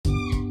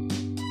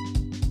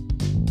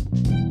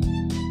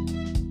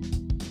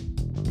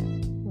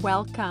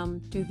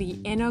Welcome to the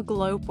Inner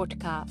Glow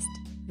podcast.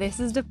 This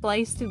is the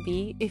place to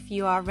be if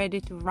you are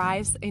ready to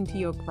rise into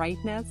your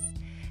greatness,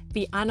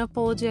 be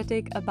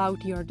unapologetic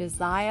about your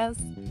desires,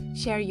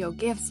 share your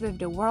gifts with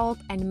the world,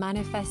 and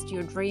manifest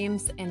your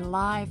dreams in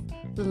life,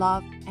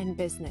 love, and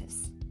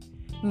business.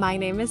 My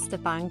name is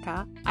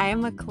Stepanka. I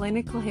am a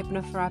clinical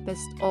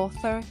hypnotherapist,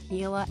 author,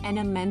 healer, and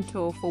a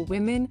mentor for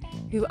women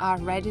who are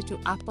ready to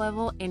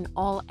up-level in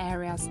all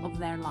areas of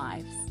their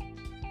lives.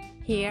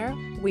 Here,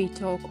 we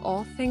talk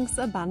all things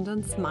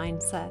abundance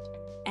mindset,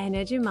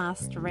 energy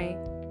mastery,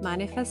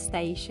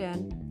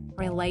 manifestation,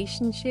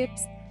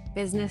 relationships,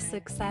 business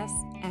success,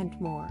 and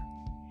more.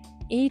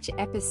 Each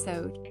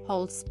episode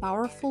holds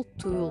powerful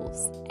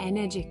tools,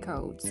 energy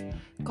codes,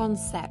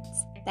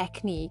 concepts,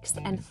 techniques,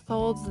 and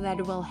thoughts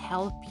that will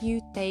help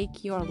you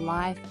take your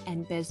life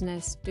and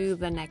business to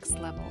the next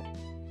level.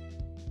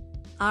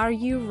 Are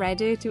you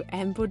ready to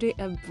embody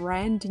a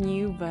brand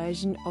new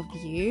version of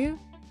you?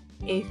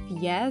 If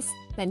yes,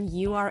 then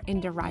you are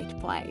in the right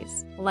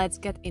place. Let's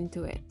get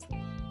into it.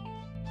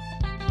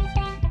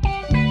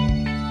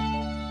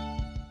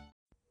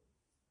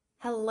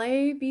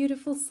 Hello,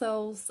 beautiful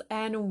souls,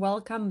 and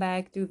welcome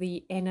back to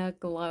the Inner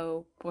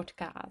Glow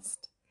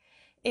podcast.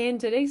 In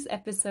today's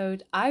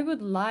episode, I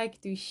would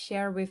like to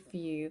share with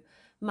you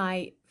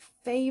my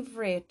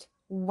favorite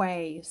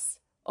ways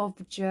of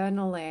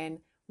journaling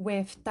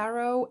with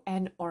tarot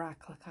and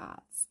oracle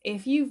cards.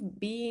 If you've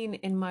been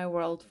in my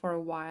world for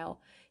a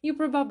while, you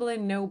probably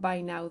know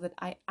by now that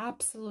I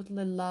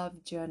absolutely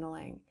love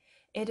journaling.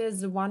 It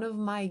is one of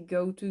my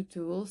go-to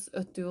tools,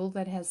 a tool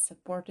that has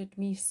supported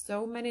me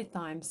so many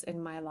times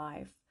in my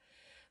life.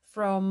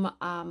 From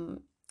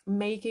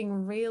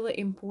making really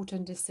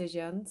important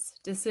decisions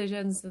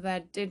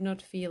that did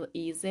not feel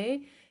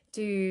easy,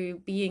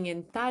 to being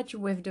in touch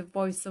with the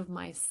voice of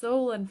my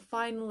soul and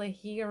finally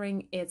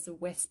hearing its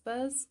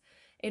whispers.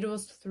 It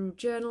was through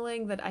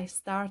journaling that I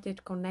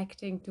started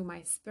connecting to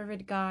my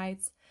spirit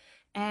guides.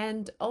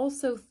 And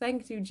also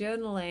thanks to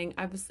journaling,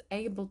 I was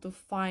able to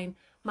find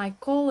my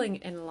calling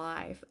in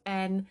life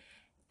and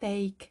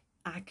take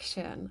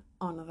action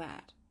on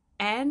that.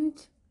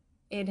 And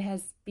it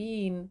has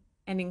been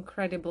an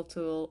incredible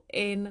tool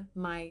in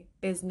my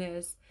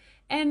business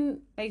and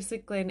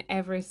basically in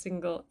every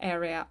single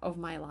area of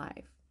my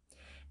life.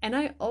 And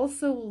I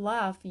also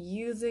love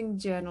using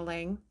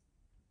journaling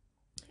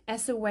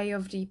as a way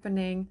of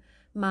deepening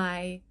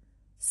my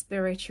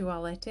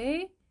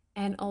spirituality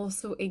and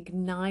also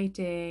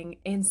igniting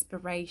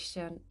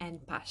inspiration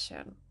and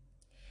passion.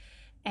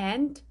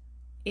 And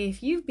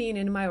if you've been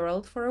in my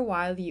world for a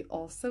while, you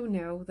also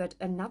know that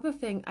another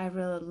thing I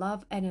really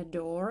love and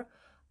adore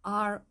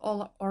are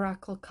all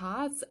oracle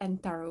cards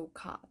and tarot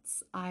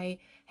cards. I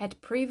had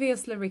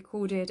previously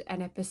recorded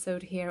an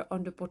episode here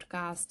on the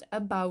podcast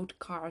about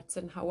cards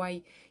and how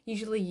I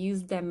usually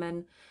use them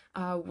and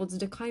what's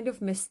the kind of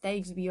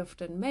mistakes we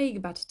often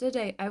make. But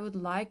today I would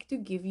like to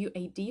give you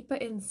a deeper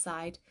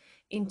insight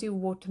into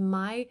what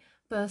my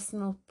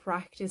personal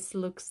practice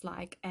looks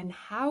like and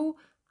how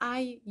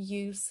I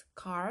use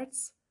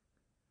cards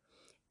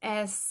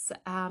as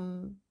a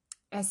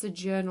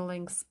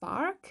journaling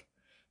spark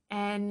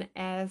and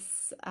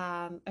as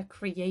a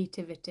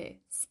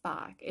creativity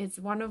spark. It's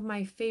one of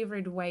my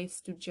favorite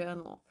ways to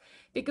journal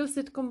because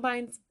it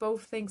combines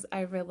both things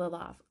I really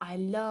love. I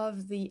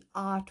love the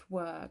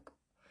artwork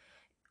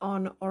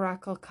on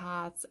oracle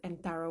cards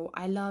and tarot.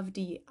 I love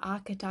the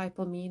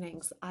archetypal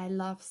meanings. I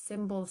love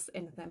symbols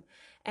in them.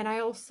 And I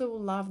also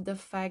love the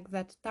fact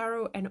that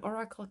tarot and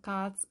oracle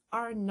cards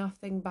are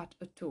nothing but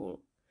a tool.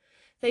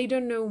 They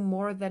don't know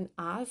more than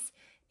us.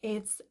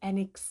 It's an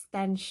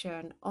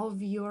extension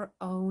of your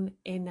own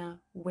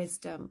inner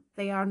wisdom.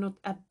 They are not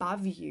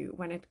above you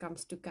when it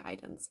comes to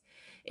guidance.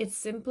 It's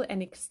simply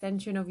an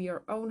extension of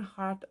your own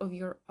heart, of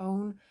your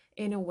own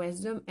inner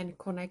wisdom and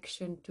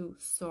connection to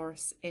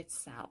Source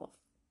itself.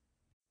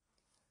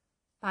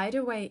 By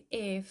the way,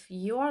 if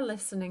you are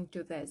listening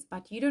to this,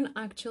 but you don't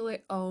actually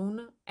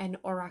own an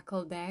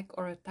oracle deck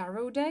or a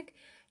tarot deck,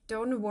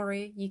 don't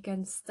worry, you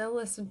can still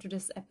listen to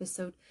this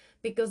episode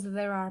because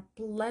there are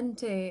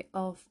plenty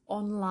of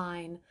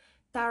online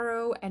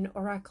tarot and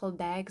oracle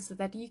decks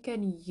that you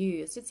can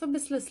use. It's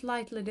obviously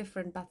slightly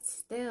different, but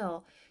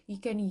still you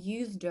can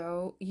use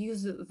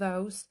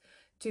those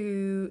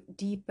to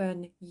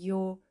deepen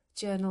your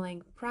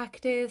journaling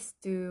practice,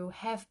 to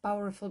have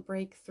powerful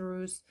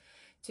breakthroughs,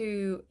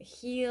 to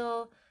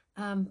heal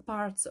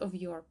parts of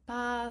your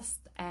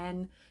past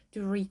and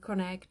to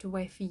reconnect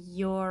with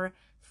your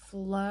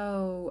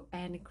flow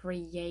and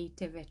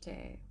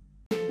creativity.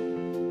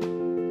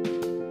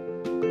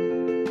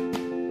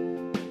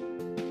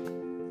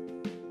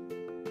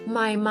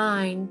 My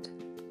mind,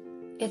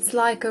 it's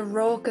like a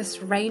raucous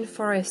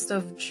rainforest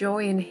of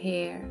joy in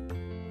here.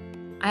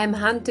 I am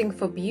hunting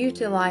for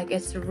beauty like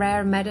it's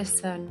rare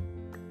medicine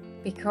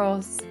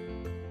because,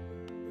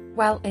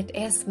 well, it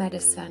is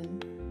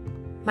medicine.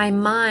 My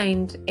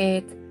mind,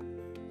 it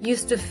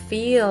used to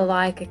feel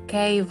like a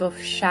cave of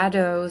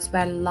shadows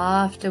where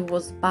laughter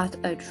was but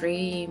a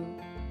dream.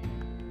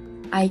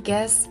 I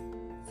guess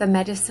The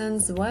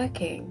medicine's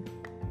working.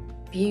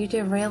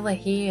 Beauty really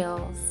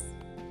heals.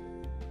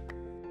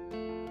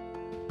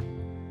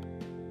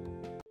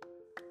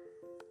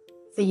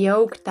 The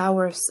oak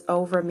towers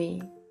over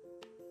me,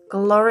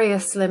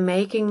 gloriously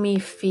making me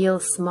feel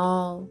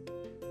small,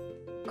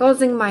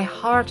 causing my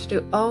heart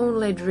to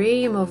only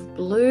dream of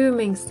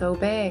blooming so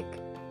big.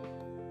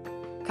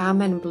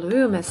 Come and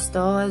bloom as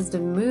tall as the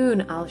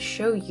moon, I'll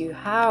show you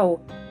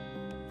how.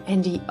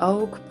 And the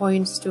oak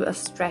points to a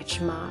stretch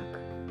mark,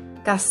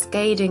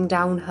 cascading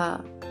down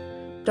her.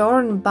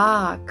 Torn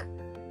bark,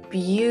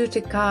 beauty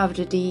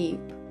carved deep.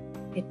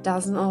 It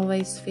doesn't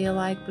always feel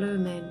like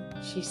blooming,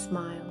 she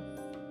smiled.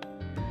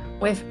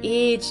 With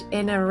each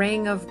inner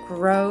ring of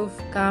growth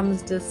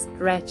comes the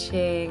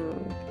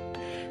stretching.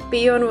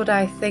 Beyond what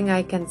I think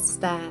I can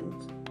stand,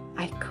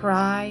 I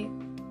cry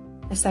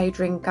as I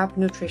drink up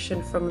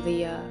nutrition from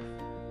the earth.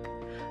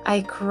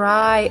 I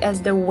cry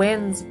as the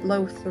winds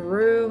blow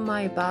through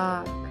my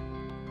bark.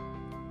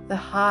 The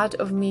heart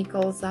of me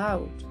calls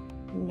out,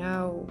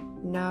 no,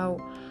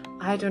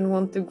 I don't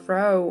want to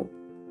grow,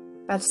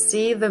 but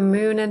see the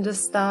moon and the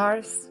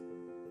stars?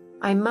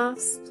 I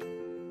must.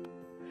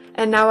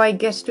 And now I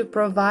get to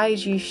provide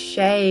you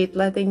shade,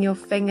 letting your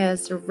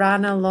fingers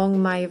run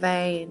along my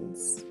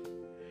veins,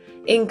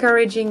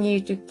 encouraging you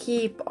to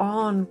keep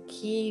on.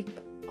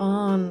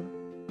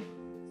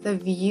 The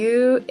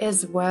view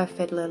is worth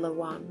it, little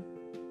one.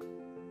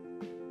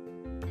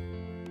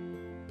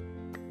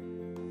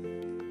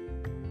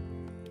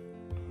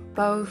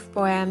 Both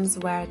poems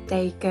were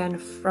taken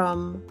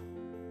from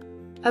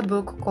a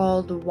book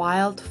called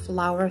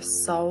Wildflower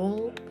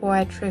Soul,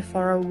 Poetry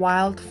for a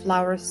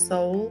Wildflower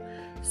Soul,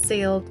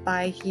 sealed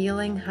by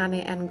Healing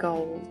Honey and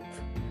Gold,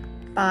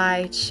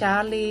 by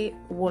Charlie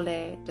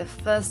Woolley. The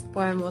first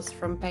poem was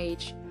from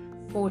page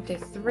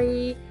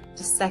 43,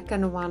 the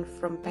second one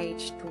from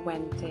page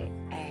 28.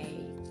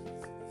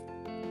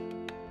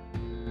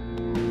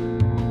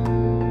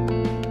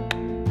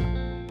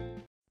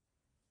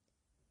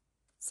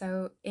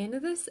 So in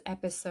this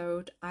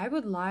episode, I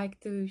would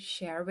like to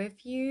share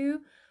with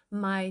you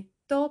my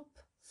top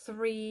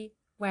 3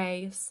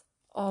 ways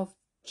of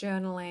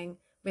journaling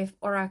with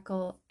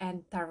Oracle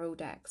and Tarot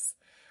decks.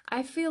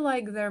 I feel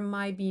like there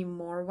might be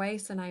more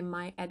ways and I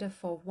might add a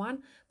 4th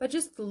one, but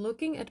just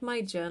looking at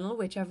my journal,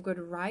 which I've got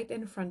right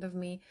in front of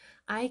me,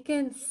 I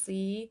can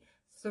see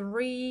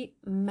 3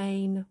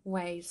 main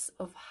ways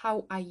of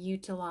how I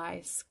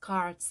utilize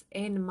cards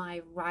in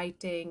my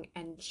writing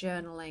and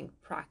journaling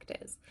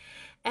practice.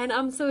 And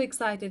I'm so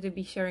excited to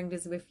be sharing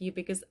this with you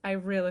because I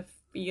really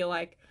feel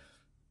like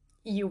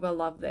you will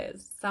love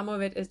this. Some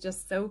of it is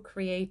just so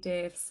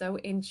creative, so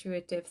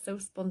intuitive, so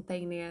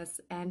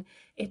spontaneous, and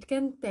it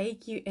can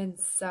take you in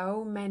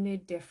so many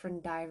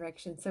different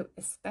directions. So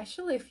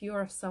especially if you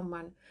are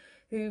someone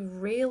who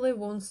really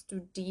wants to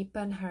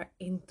deepen her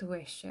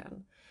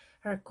intuition,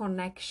 her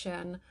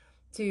connection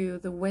to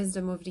the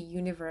wisdom of the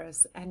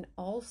universe, and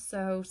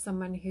also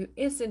someone who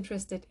is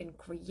interested in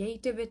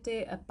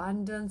creativity,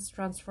 abundance,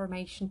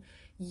 transformation,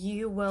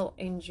 you will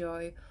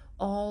enjoy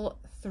all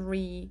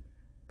 3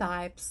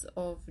 types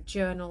of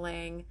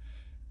journaling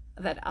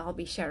that I'll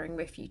be sharing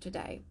with you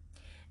today.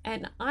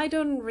 And I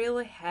don't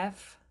really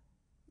have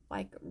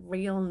like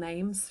real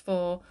names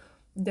for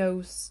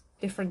those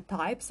different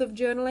types of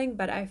journaling,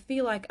 but I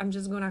feel like I'm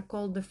just gonna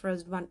call the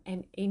first one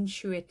an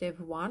intuitive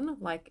one,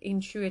 like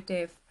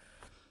intuitive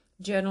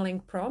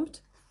journaling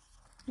prompt.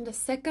 And the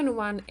second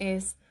one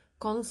is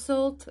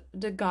consult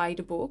the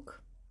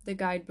guidebook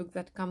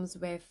that comes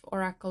with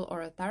Oracle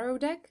or a tarot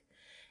deck.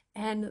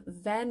 And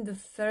then the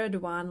third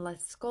one,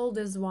 let's call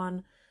this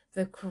one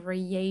the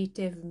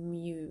Creative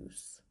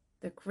Muse.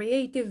 The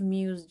Creative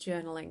Muse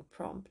journaling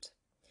prompt.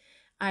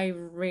 I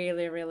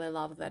really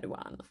love that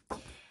one.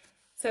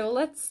 So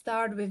let's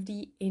start with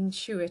the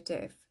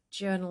intuitive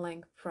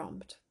journaling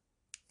prompt.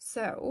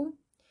 So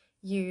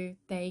you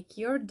take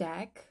your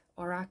deck,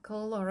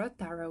 Oracle or a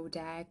tarot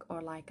deck,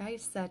 or like I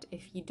said,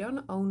 if you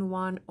don't own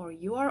one or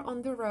you are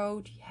on the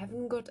road, you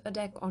haven't got a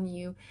deck on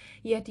you,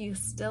 yet you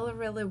still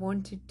really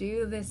want to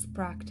do this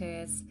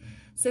practice,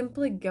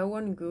 simply go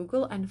on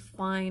Google and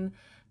find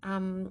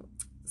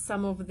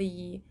some of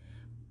the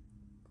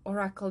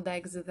Oracle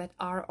decks that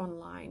are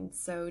online.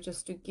 So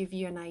just to give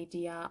you an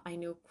idea, I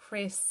know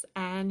Chris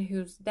Ann,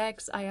 whose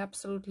decks I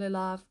absolutely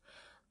love,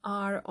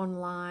 are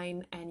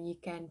online and you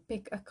can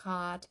pick a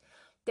card.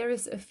 There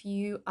is a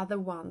few other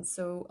ones.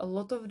 So a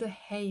lot of the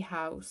Hay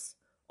House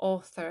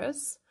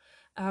authors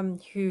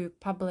who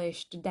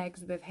published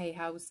decks with Hay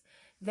House,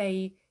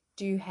 they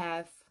do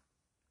have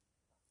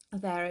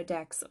their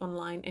decks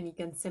online and you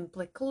can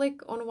simply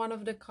click on one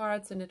of the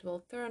cards and it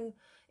will turn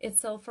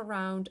itself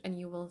around and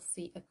you will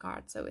see a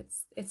card. So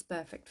it's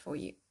perfect for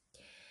you.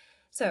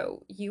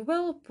 So you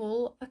will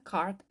pull a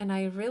card and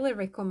I really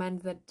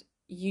recommend that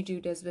you do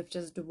this with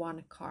just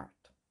one card.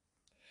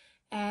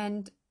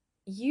 And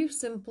you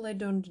simply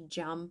don't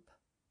jump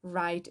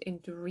right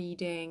into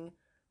reading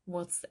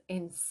what's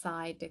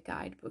inside the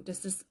guidebook.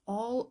 This is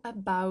all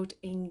about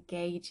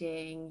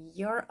engaging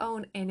your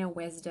own inner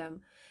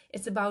wisdom.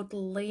 It's about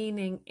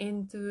leaning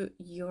into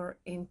your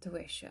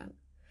intuition.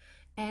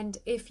 And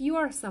if you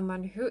are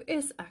someone who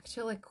is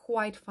actually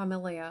quite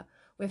familiar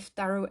with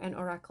tarot and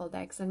oracle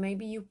decks, and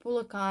maybe you pull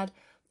a card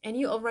and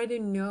you already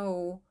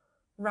know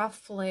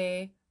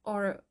roughly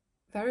or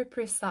very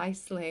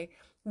precisely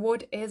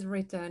what is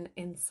written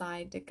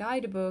inside the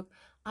guidebook,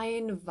 I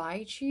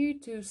invite you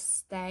to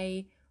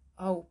stay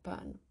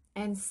open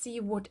and see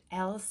what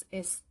else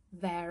is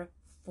there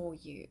for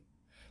you.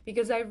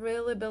 Because I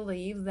really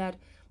believe that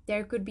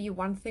there could be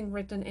one thing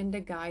written in the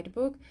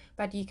guidebook,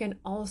 but you can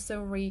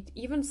also read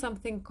even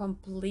something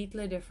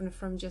completely different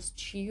from just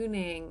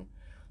tuning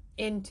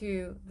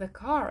into the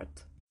card,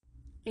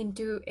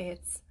 into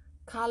its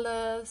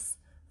colors,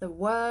 the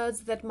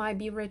words that might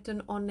be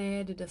written on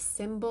it, the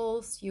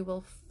symbols you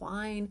will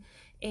find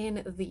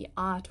in the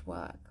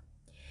artwork.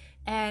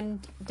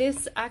 And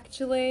this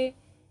actually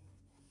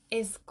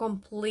is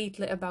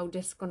completely about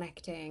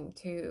disconnecting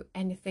to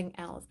anything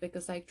else,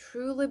 because I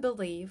truly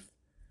believe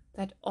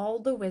that all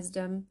the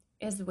wisdom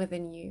is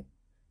within you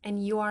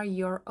and you are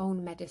your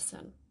own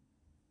medicine.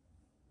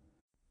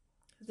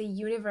 The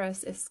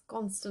universe is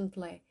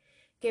constantly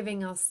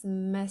giving us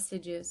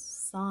messages,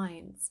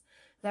 signs.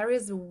 There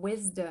is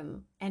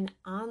wisdom and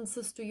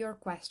answers to your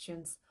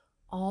questions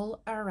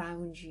all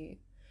around you.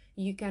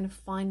 You can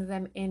find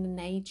them in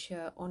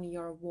nature on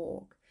your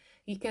walk.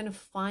 You can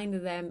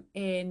find them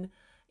in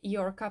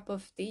your cup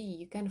of tea.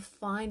 You can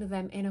find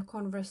them in a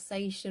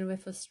conversation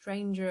with a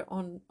stranger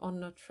on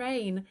a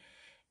train.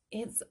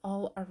 It's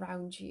all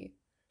around you.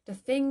 The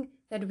thing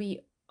that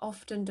we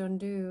often don't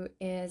do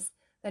is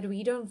that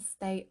we don't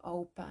stay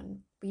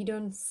open. We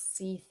don't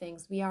see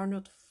things. We are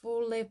not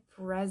fully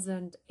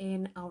present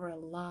in our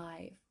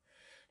life.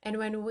 And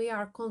when we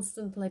are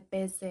constantly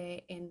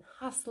busy in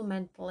hustle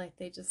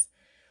mentality, just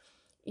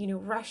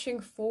rushing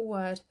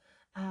forward,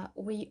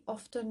 we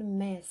often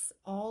miss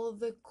all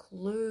the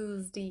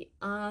clues, the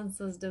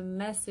answers, the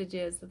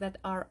messages that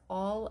are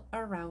all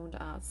around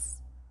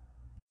us.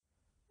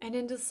 And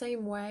in the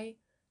same way,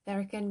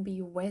 there can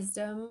be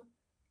wisdom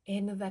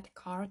in that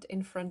card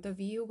in front of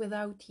you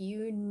without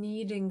you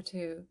needing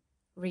to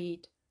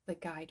read the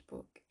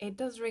guidebook. It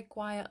does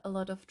require a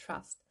lot of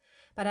trust,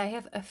 but I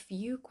have a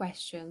few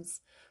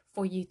questions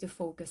for you to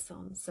focus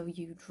on. So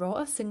you draw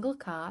a single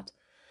card,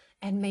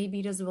 and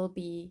maybe this will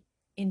be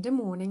in the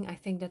morning. I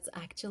think that's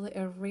actually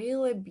a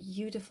really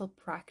beautiful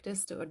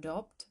practice to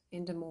adopt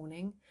in the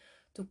morning,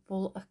 to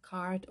pull a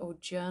card or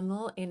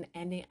journal in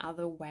any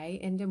other way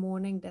in the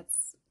morning.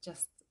 That's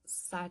just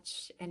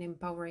such an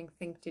empowering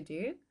thing to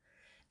do.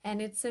 And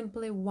it's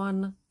simply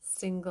one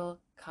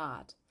single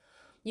card.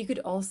 You could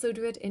also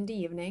do it in the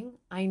evening.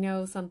 I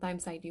know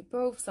sometimes I do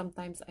both.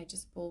 Sometimes I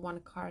just pull one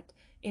card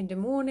in the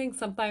morning.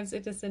 Sometimes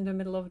it is in the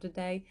middle of the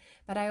day.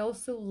 But I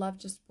also love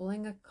just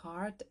pulling a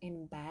card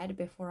in bed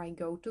before I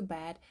go to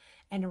bed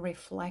and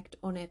reflect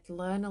on it,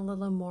 learn a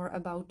little more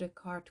about the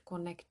card,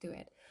 connect to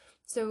it.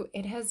 So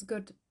it has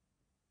good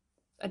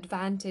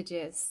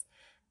advantages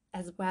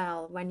as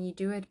well. When you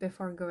do it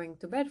before going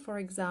to bed, for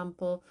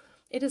example,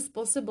 it is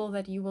possible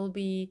that you will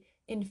be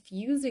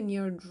infusing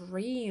your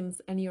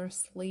dreams and your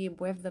sleep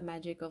with the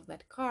magic of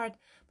that card,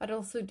 but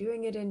also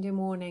doing it in the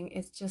morning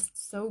is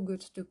just so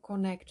good to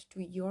connect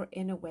to your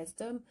inner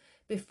wisdom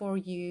before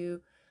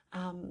you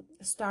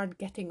start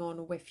getting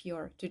on with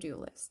your to-do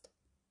list.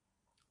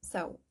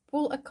 So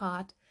pull a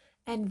card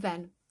and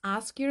then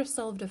ask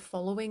yourself the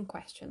following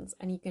questions,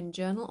 and you can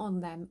journal on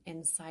them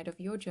inside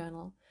of your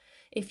journal.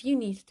 If you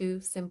need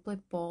to, simply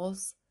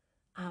pause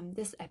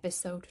this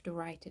episode to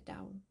write it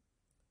down.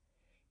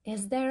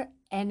 Is there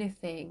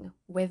anything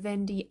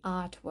within the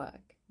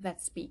artwork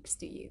that speaks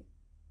to you?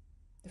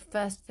 The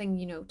first thing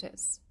you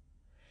notice.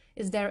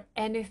 Is there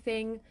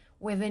anything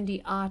within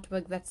the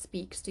artwork that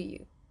speaks to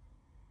you?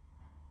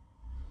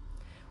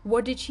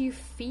 What did you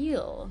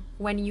feel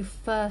when you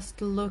first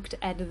looked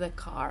at the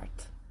card?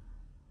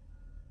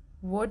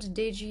 What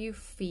did you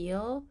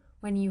feel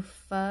when you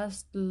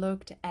first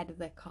looked at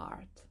the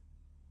card?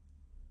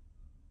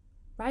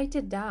 Write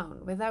it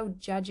down without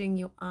judging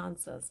your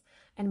answers.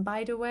 And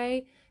by the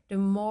way, the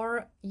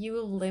more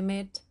you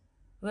limit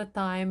the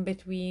time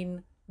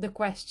between the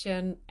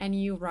question and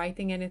you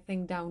writing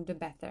anything down, the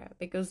better.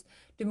 Because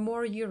the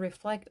more you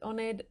reflect on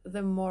it,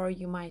 the more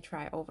you might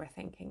try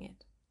overthinking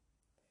it.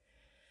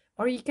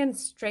 Or you can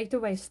straight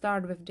away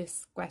start with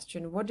this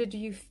question. What did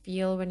you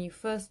feel when you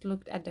first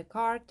looked at the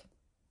card?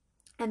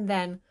 And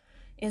then,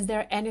 is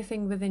there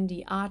anything within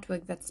the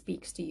artwork that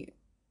speaks to you?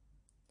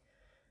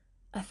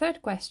 A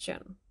third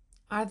question.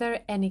 Are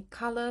there any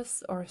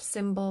colors or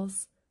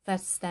symbols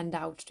that stand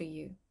out to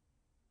you?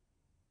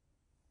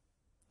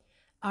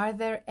 Are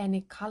there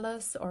any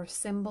colors or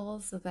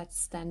symbols that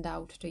stand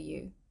out to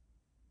you?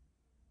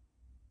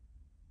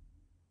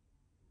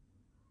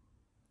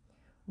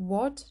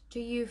 What do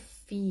you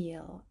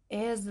feel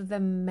is the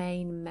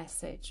main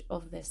message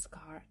of this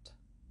card?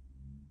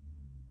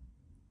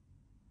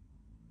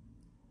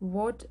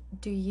 What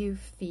do you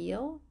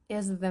feel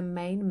is the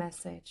main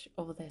message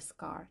of this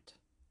card?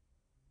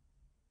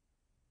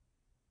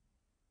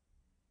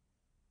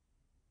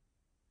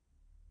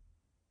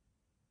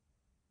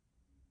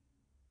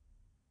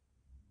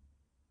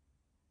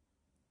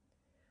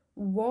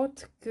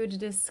 What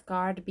could this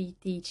card be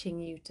teaching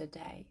you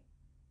today?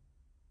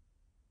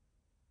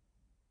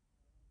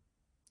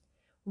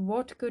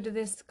 What could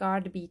this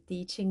card be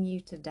teaching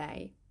you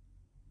today?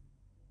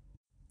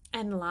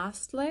 And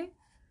lastly,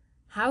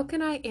 how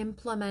can I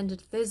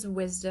implement this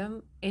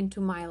wisdom into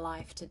my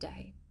life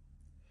today?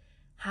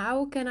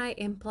 How can I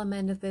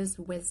implement this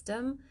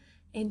wisdom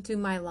into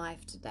my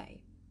life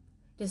today?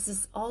 This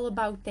is all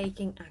about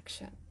taking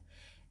action.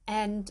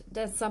 And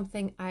that's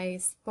something I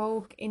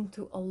spoke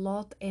into a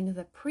lot in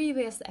the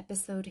previous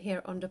episode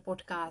here on the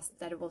podcast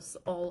that was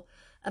all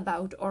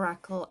about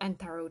Oracle and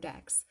Tarot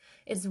decks.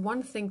 It's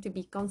one thing to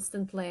be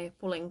constantly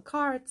pulling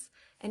cards,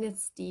 and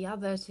it's the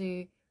other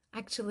to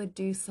actually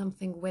do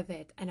something with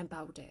it and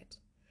about it.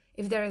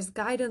 If there is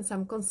guidance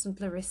I'm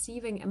constantly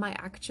receiving, am I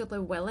actually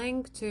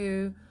willing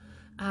to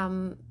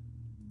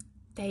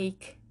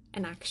take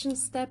an action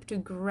step to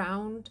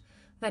ground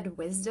that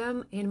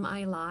wisdom in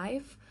my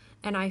life?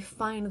 And I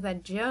find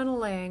that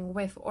journaling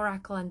with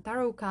Oracle and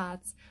Tarot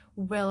cards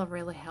will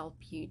really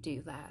help you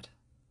do that.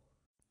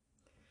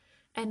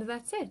 And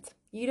that's it.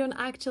 You don't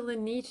actually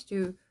need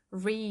to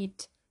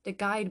read the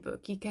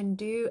guidebook. You can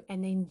do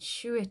an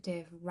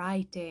intuitive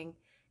writing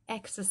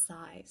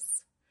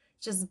exercise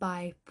just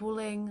by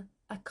pulling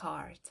a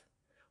card.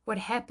 What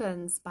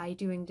happens by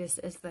doing this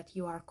is that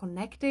you are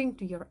connecting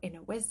to your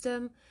inner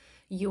wisdom,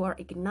 you are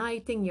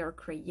igniting your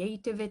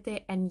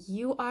creativity, and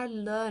you are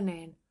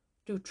learning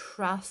to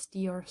trust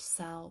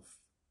yourself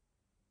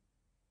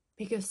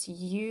because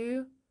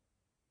you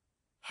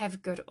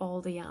have got all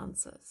the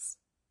answers.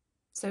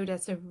 So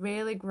that's a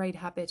really great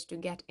habit to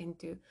get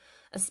into,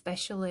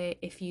 especially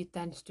if you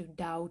tend to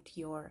doubt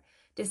your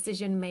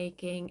decision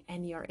making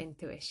and your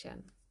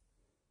intuition.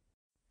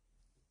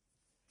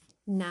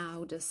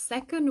 Now, the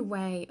second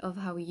way of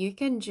how you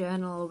can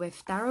journal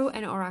with tarot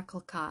and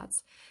oracle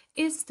cards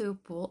is to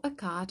pull a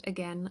card,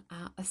 again,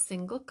 a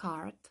single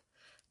card,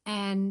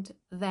 and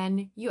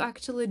then you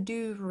actually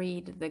do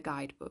read the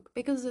guidebook,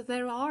 because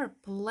there are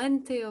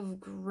plenty of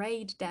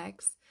great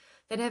decks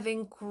that have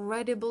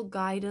incredible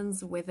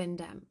guidance within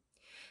them.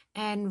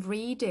 And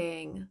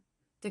reading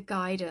the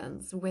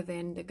guidance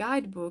within the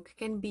guidebook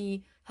can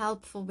be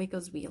helpful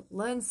because we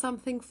learn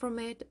something from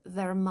it.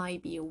 There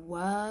might be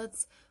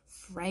words,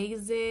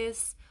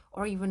 phrases,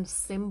 or even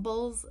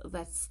symbols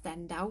that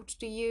stand out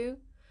to you.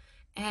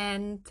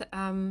 And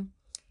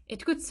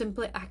it could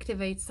simply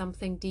activate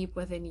something deep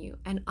within you.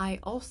 And I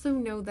also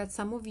know that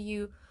some of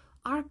you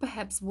are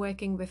perhaps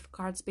working with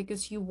cards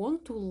because you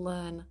want to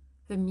learn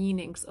the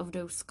meanings of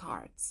those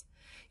cards.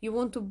 You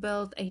want to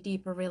build a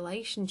deeper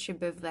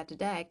relationship with that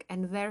deck,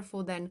 and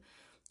therefore then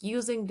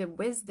using the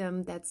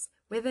wisdom that's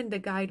within the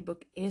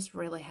guidebook is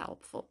really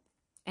helpful.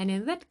 And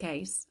in that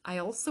case, I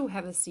also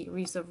have a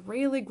series of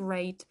really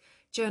great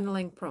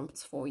journaling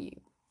prompts for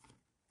you.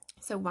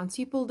 So once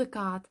you pull the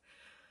card,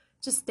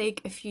 just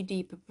take a few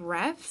deep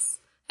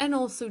breaths and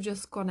also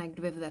just connect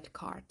with that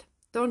card.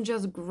 Don't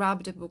just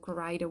grab the book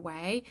right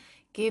away.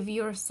 Give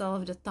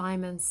yourself the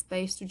time and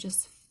space to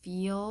just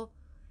feel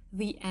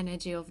the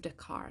energy of the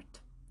card.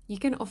 You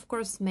can, of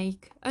course,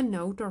 make a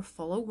note or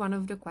follow one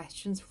of the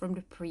questions from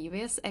the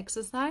previous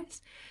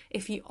exercise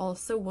if you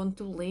also want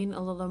to lean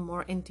a little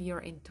more into your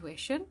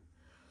intuition.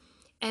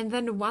 And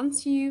then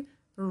once you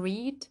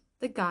read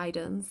the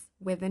guidance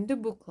within the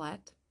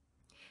booklet,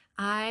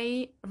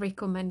 I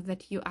recommend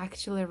that you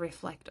actually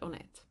reflect on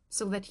it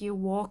so that you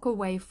walk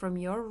away from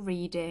your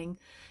reading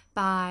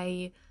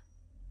by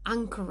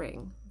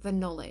anchoring the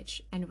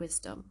knowledge and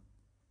wisdom.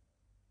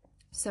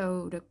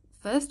 So the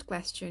first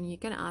question you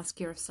can ask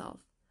yourself: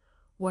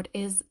 what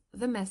is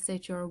the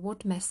message, or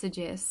what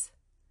messages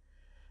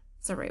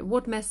stood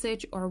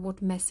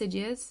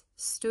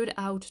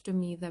out to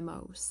me the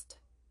most?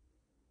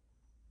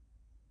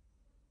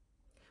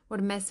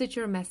 What message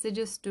or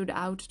messages stood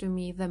out to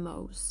me the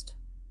most?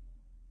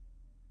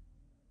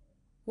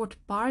 What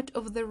part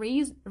of the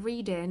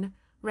reading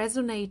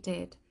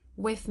resonated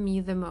with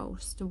me the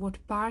most? What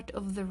part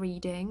of the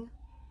reading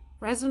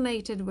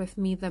resonated with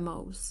me the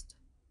most?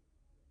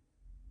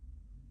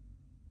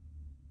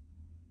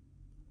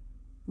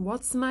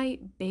 What's my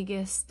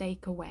biggest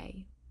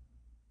takeaway?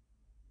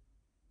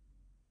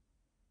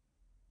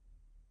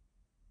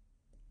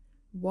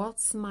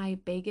 What's my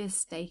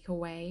biggest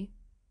takeaway?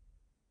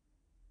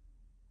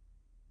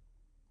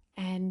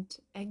 And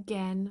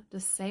again, the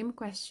same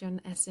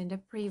question as in the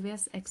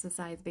previous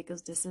exercise,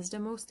 because this is the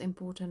most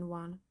important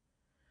one.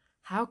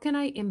 How can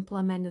I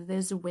implement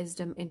this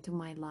wisdom into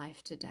my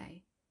life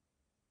today?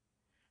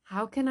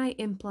 How can I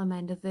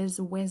implement this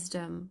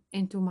wisdom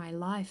into my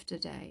life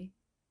today?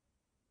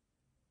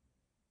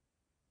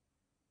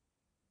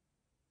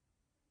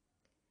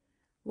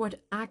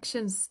 What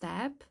action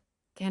step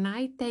can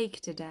I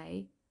take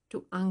today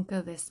to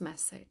anchor this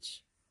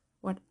message?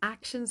 What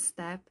action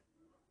step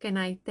can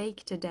I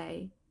take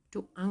today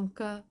to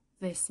anchor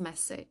this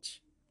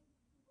message.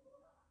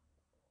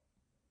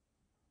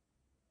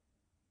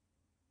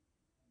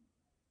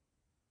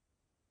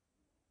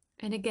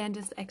 And again,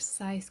 this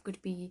exercise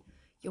could be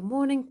your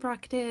morning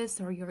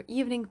practice or your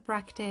evening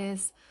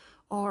practice,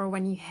 or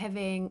when you're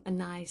having a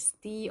nice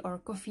tea or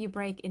coffee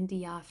break in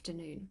the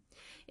afternoon.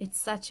 It's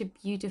such a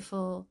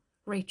beautiful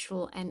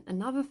ritual. And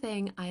another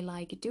thing I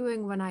like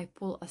doing when I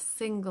pull a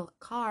single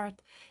card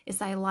is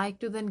I like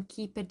to then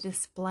keep it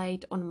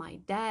displayed on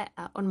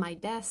my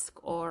desk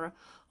or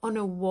on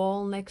a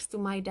wall next to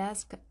my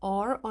desk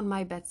or on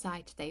my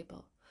bedside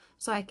table.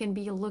 So I can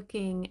be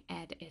looking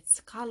at its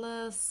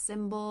colors,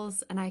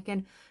 symbols, and I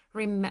can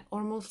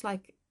almost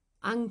like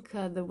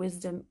anchor the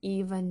wisdom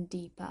even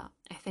deeper.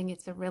 I think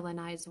it's a really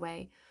nice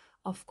way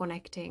of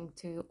connecting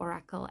to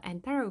oracle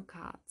and tarot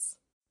cards.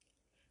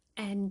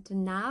 And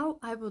now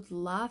I would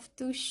love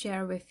to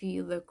share with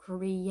you the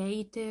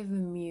Creative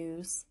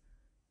Muse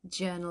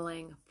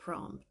journaling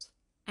prompt.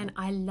 And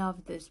I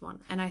love this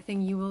one. And I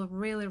think you will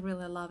really,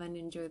 really love and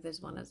enjoy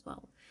this one as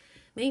well.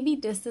 Maybe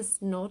this is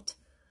not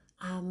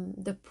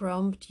the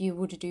prompt you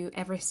would do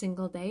every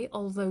single day,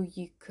 although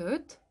you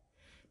could,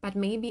 but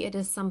maybe it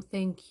is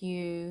something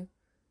you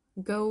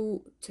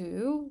go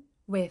to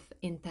with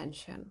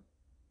intention.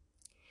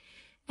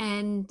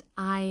 And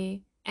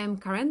I am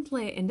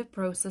currently in the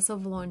process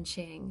of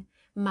launching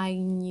my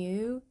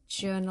new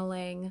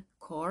journaling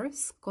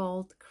course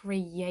called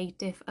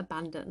Creative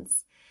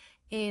Abundance.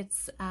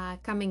 It's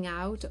coming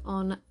out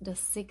on the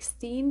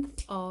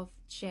 16th of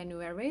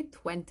January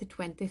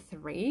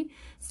 2023.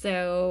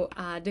 So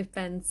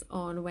depends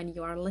on when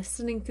you are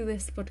listening to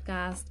this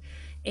podcast.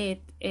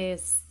 It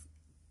is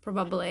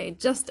probably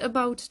just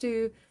about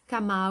to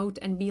come out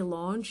and be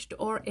launched,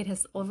 or it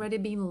has already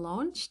been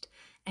launched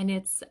and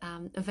it's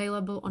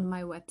available on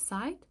my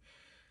website.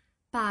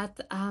 But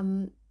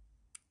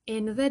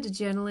in that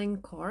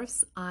journaling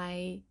course,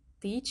 I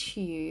teach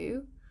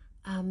you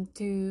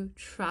to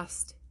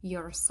trust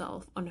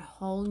yourself on a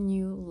whole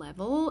new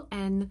level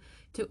and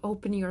to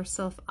open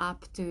yourself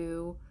up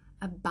to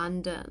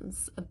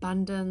abundance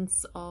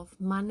of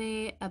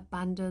money,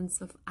 abundance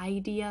of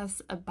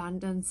ideas,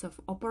 abundance of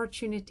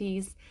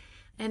opportunities.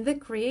 And the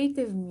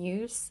Creative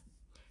Muse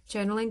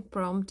journaling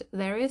prompt,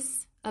 there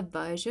is a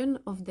version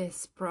of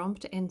this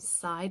prompt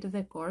inside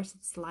the course.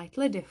 It's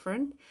slightly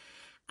different,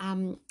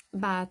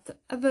 but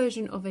a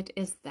version of it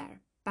is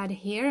there. But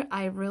here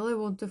I really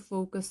want to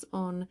focus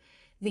on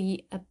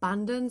the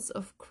abundance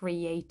of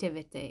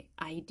creativity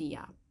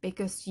idea,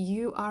 because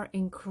you are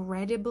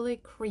incredibly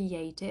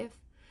creative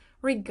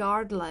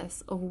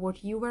regardless of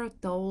what you were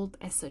told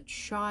as a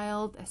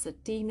child, as a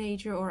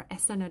teenager, or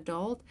as an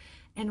adult,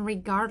 and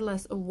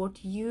regardless of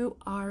what you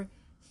are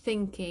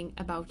thinking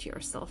about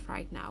yourself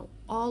right now.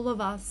 All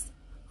of us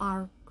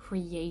are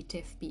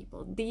creative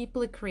people,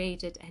 deeply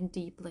created and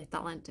deeply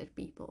talented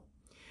people.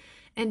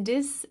 And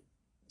this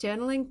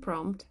journaling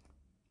prompt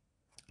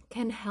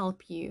can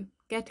help you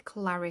get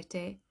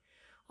clarity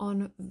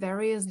on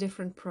various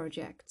different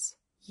projects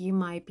you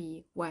might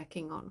be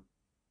working on.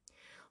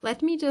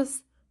 Let me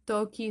just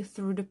talk you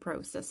through the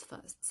process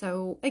first.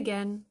 So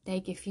again,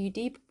 take a few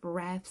deep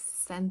breaths,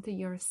 center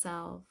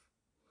yourself,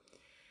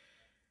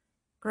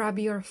 grab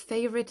your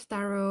favorite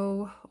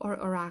tarot or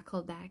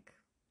oracle deck,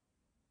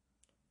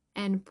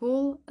 and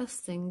pull a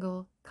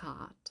single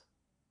card.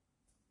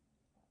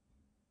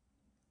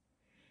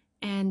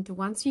 And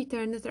once you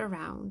turn it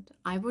around,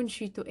 I want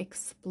you to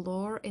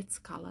explore its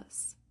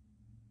colors.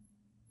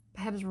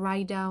 Perhaps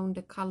write down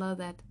the color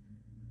that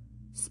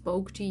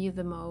spoke to you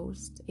the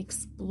most.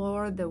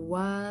 Explore the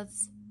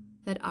words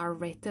that are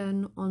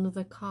written on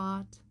the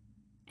card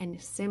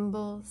and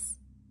symbols.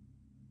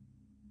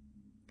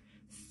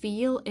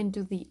 Feel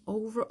into the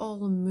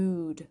overall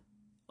mood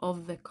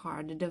of the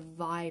card, the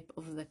vibe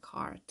of the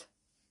card.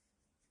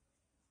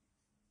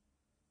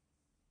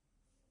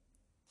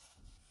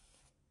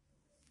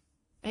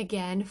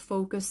 Again,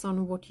 focus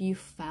on what you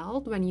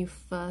felt when you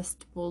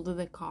first pulled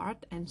the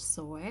card and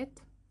saw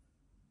it.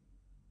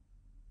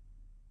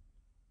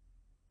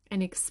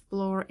 And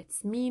explore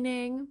its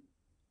meaning.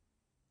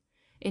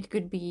 It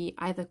could be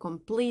either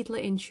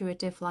completely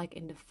intuitive, like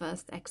in the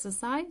first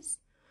exercise,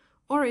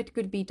 or it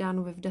could be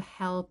done with the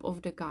help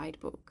of the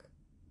guidebook.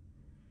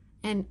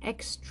 And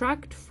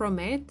extract from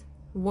it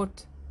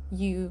what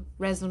you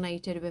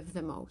resonated with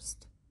the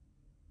most.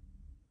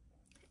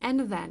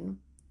 And then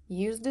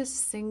use this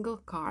single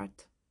card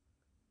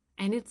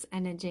and its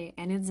energy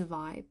and its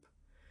vibe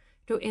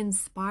to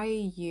inspire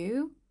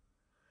you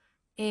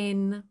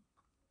in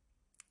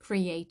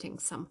creating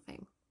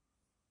something.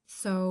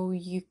 So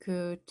you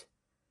could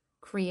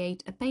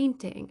create a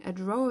painting, a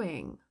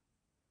drawing,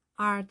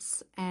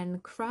 arts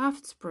and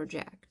crafts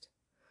project,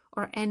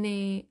 or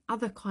any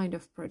other kind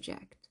of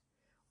project.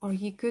 Or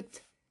you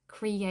could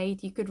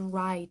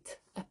write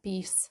a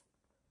piece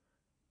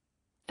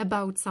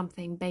about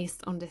something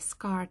based on this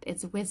card,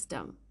 its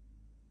wisdom.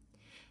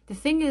 The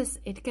thing is,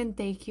 it can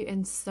take you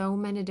in so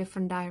many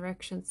different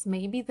directions.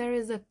 Maybe there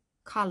is a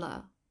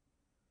color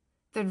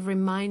that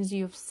reminds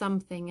you of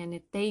something and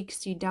it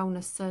takes you down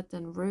a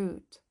certain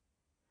route.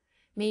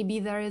 Maybe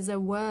there is a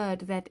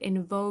word that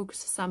invokes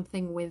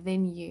something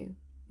within you.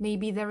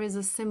 Maybe there is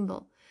a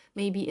symbol.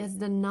 Maybe it's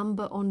the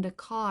number on the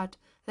card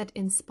that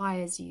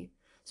inspires you.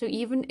 So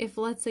even if,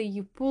 let's say,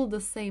 you pull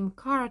the same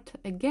card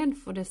again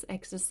for this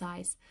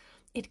exercise,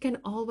 it can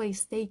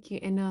always take you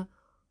in a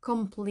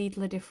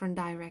completely different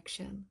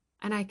direction.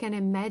 And I can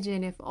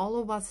imagine if all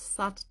of us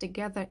sat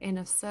together in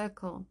a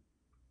circle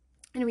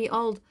and we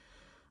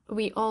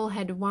all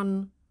had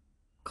one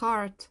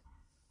card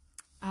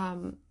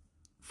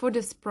for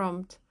this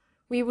prompt,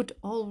 we would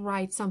all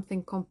write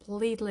something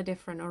completely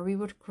different, or we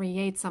would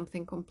create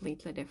something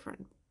completely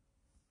different.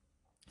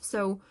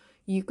 So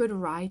you could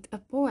write a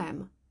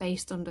poem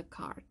based on the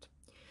card.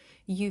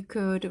 You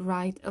could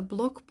write a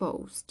blog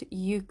post.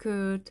 You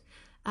could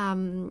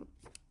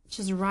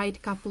just write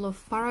a couple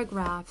of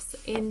paragraphs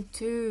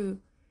into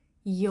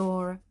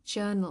your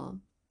journal.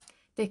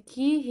 The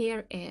key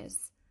here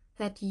is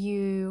that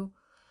you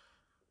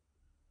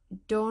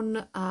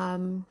don't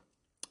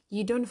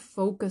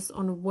focus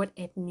on what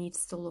it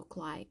needs to look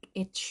like.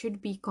 It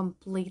should be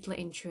completely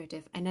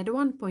intuitive. And at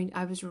one point,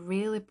 I was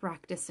really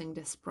practicing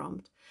this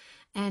prompt,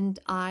 and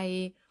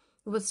I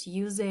was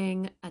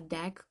using a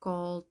deck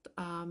called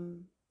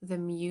The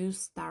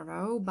Muse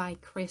Tarot by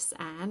Chris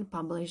Anne,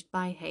 published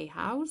by Hay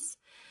House.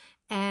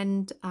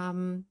 And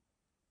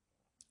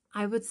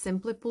I would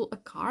simply pull a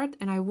card,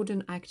 and I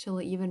wouldn't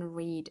actually even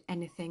read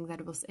anything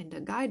that was in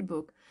the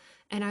guidebook,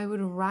 and I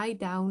would write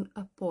down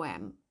a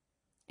poem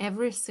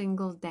every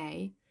single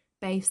day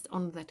based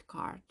on that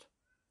card,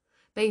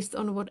 based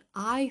on what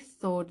I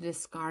thought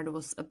this card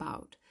was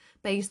about,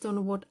 based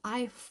on what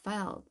I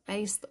felt,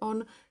 based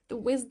on the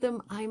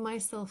wisdom I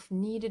myself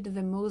needed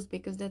the most,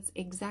 because that's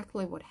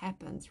exactly what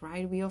happens,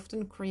 right? We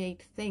often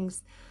create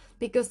things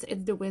because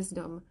it's the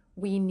wisdom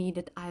we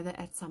needed either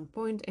at some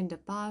point in the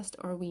past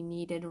or we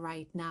need it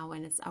right now,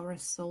 and it's our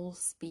soul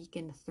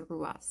speaking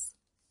through us.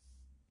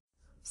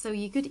 So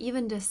you could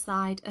even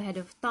decide ahead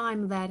of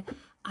time that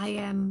I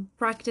am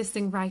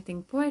practicing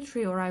writing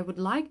poetry, or I would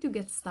like to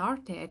get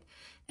started,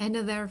 and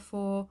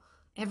therefore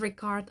every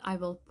card I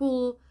will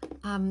pull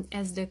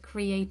as the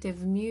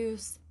creative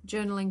muse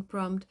journaling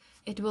prompt,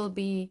 it will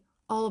be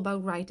all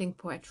about writing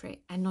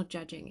poetry and not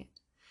judging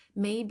it.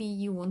 Maybe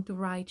you want to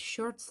write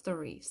short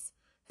stories,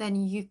 then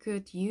you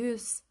could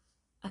use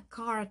a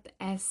card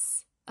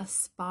as a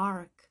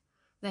spark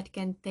that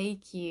can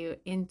take you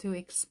into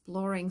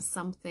exploring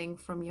something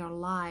from your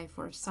life,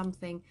 or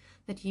something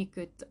that you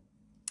could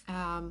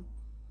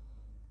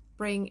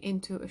bring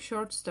into a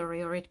short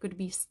story, or it could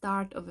be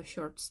start of a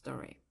short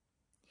story.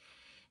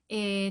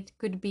 It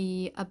could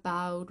be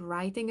about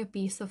writing a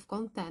piece of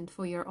content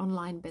for your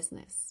online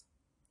business.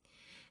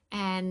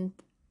 And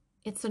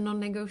it's a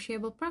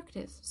non-negotiable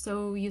practice.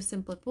 So you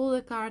simply pull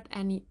the card,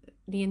 and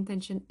the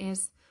intention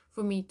is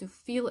for me to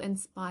feel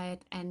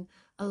inspired and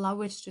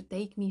allow it to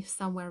take me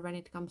somewhere when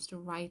it comes to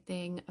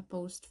writing a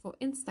post for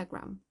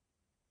Instagram.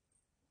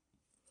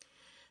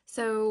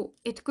 So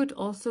it could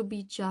also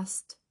be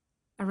just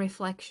a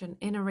reflection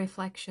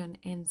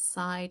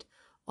inside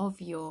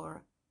of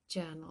your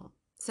journal.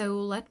 So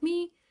let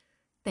me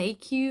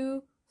take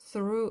you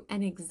through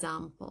an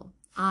example.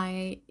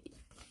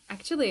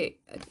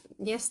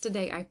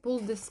 Yesterday I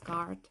pulled this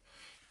card.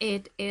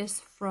 It is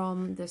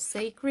from the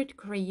Sacred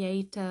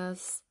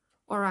Creators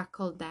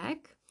Oracle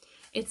deck.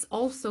 It's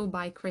also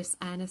by Chris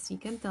Anne. As you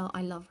can tell,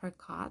 I love her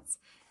cards.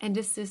 And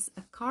this is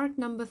a card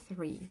number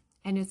 3,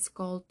 and it's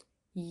called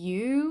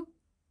You,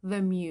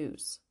 the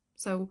Muse.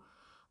 So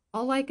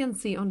all I can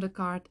see on the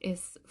card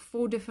is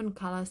 4 different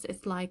colors.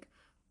 It's like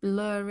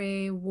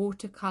blurry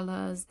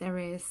watercolors. There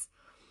is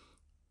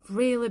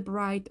really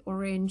bright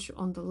orange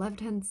on the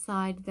left hand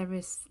side. There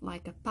is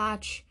like a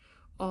patch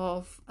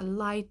of a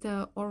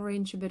lighter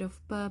orange, a bit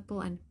of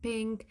purple and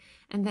pink,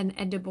 and then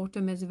at the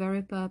bottom is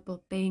very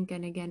purple, pink,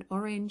 and again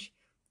orange.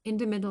 In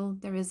the middle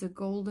there is a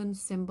golden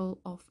symbol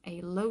of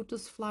a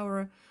lotus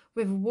flower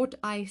with what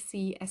I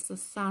see as the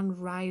sun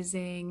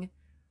rising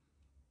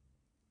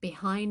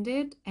behind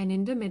it, and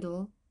in the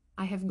middle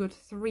I have got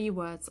 3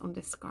 words on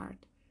this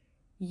card: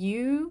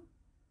 You,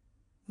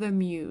 the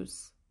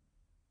Muse,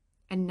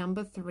 and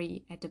number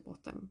 3 at the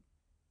bottom.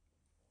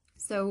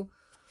 So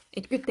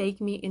it could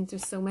take me into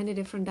so many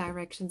different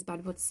directions,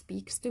 but what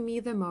speaks to me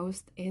the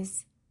most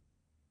is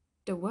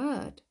the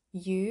word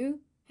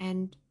you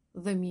and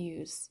the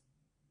muse.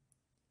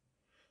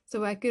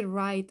 So I could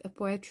write a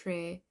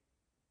poetry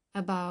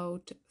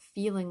about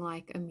feeling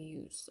like a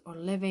muse or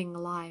living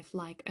life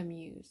like a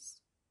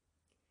muse.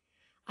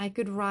 I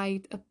could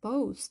write a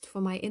post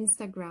for my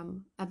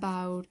Instagram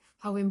about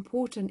how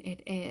important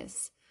it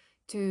is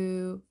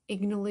to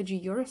acknowledge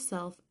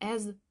yourself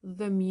as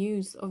the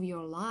muse of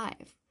your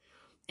life,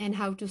 and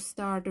how to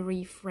start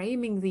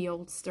reframing the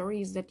old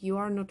stories that you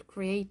are not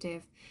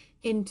creative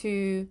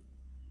into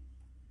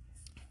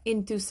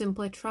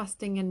simply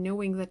trusting and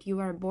knowing that you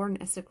are born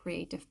as a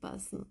creative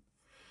person.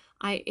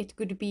 It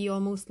could be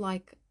almost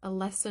like a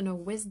lesson of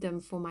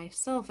wisdom for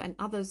myself and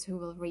others who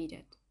will read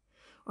it.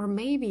 Or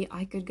maybe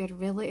I could get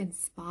really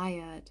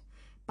inspired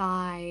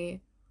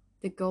by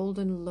the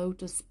golden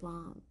lotus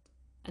plant,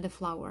 the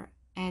flower,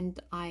 and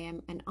I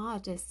am an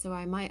artist, so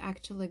I might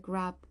actually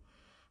grab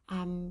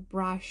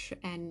brush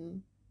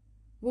and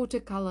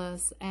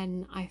watercolors,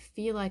 and I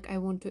feel like I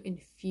want to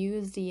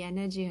infuse the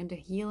energy and the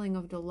healing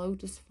of the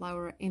lotus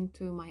flower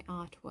into my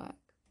artwork.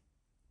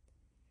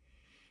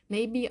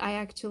 Maybe I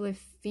actually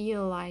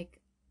feel like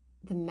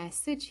the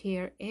message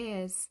here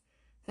is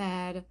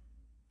that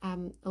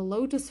a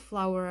lotus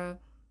flower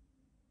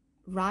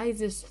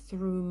rises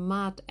through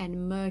mud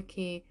and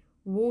murky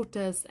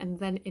waters and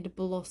then it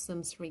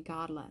blossoms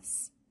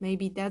regardless.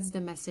 Maybe that's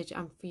the message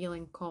I'm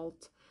feeling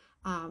called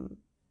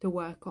to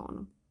work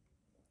on.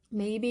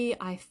 Maybe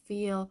I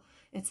feel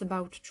it's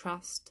about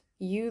trust.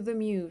 You, the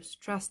muse,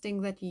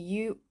 trusting that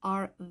you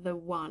are the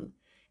one.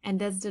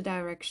 And that's the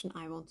direction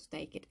I want to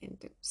take it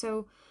into.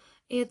 So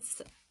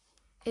it's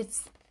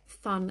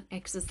fun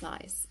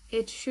exercise.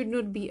 It should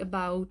not be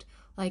about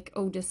like,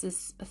 oh, this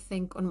is a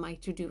thing on my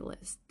to-do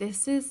list.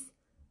 This is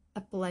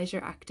a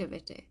pleasure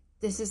activity.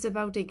 This is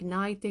about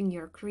igniting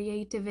your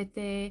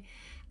creativity,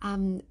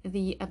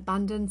 the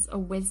abundance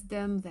of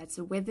wisdom that's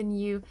within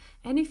you.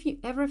 And if you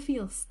ever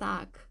feel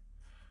stuck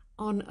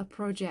on a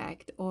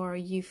project, or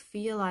you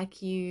feel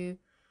like you've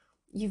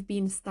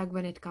been stuck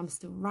when it comes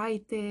to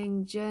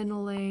writing,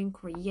 journaling,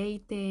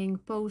 creating,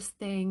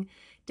 posting,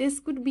 this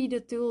could be the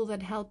tool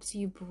that helps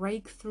you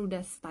break through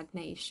the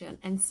stagnation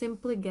and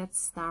simply get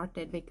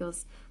started,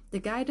 because the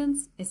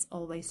guidance is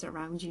always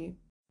around you.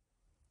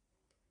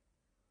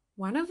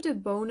 One of the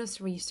bonus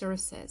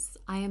resources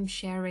I am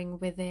sharing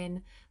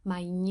within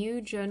my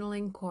new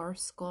journaling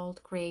course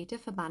called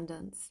Creative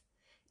Abundance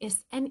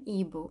is an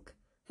ebook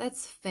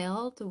that's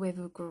filled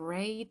with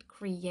great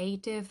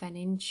creative and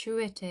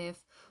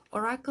intuitive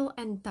oracle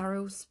and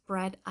tarot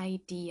spread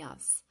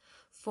ideas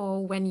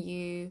for when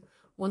you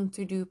want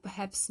to do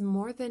perhaps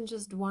more than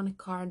just one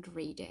card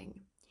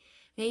reading.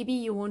 Maybe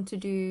you want to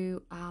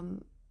do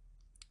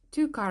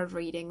 2-card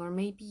reading, or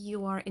maybe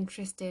you are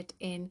interested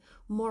in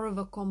more of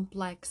a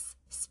complex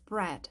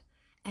spread.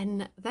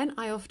 And then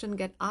I often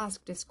get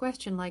asked this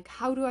question, like,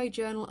 how do I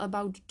journal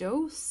about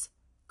those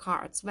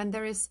cards when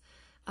there is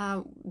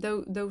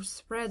those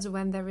spreads,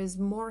 when there is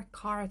more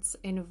cards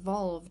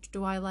involved?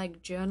 Do I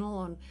like journal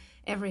on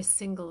every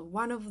single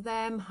one of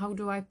them? How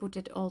do I put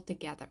it all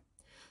together?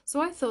 So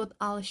I thought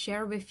I'll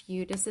share with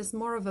you. This is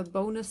more of a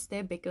bonus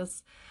tip,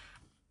 because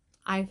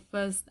I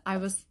was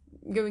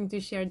going to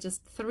share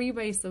just 3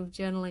 ways of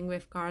journaling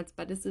with cards,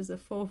 but this is a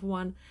 4th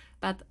one,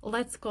 but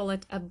let's call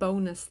it a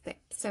bonus tip.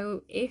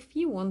 So if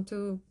you want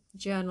to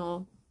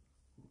journal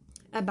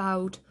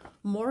about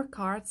more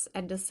cards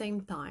at the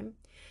same time,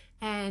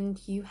 and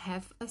you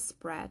have a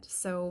spread.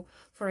 So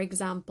for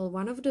example,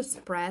 one of the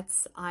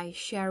spreads I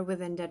share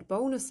within that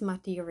bonus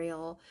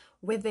material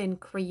within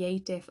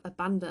Creative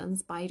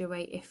Abundance, by the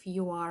way, if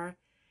you are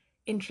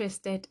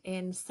interested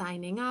in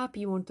signing up,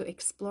 you want to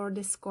explore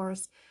this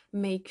course,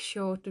 make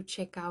sure to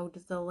check out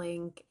the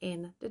link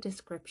in the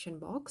description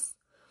box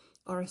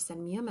or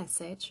send me a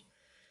message.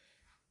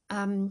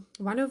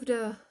 One of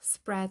the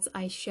spreads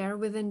I share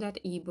within that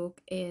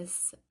ebook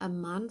is a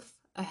month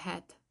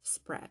ahead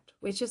spread,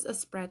 which is a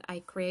spread I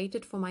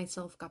created for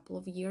myself a couple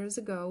of years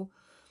ago.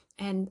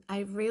 And I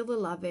really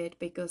love it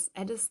because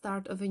at the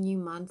start of a new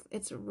month,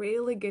 it's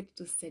really good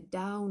to sit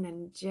down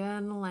and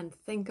journal and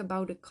think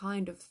about the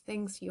kind of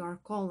things you are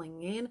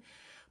calling in,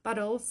 but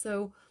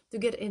also to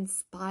get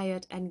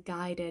inspired and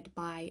guided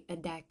by a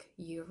deck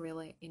you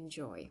really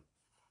enjoy.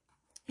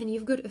 And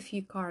you've got a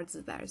few cards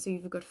there. So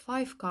you've got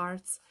 5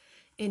 cards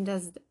in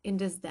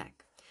this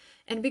deck.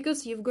 And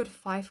because you've got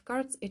 5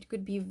 cards, it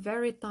could be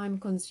very time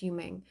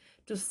consuming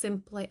to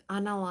simply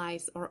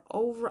analyze or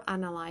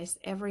overanalyze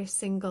every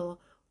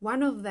single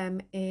one of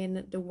them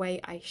in the way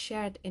I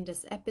shared in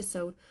this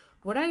episode.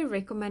 What I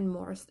recommend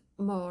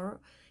more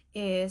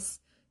is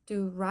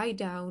to write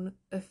down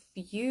a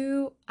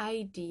few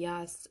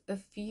ideas, a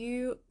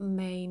few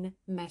main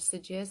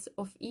messages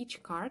of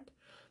each card,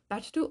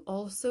 but to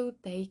also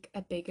take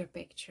a bigger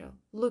picture.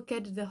 Look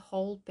at the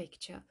whole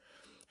picture.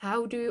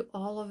 How do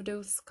all of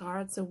those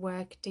cards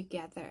work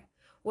together?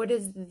 What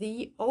is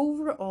the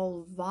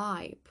overall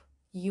vibe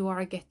you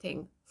are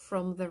getting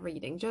from the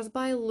reading just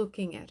by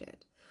looking at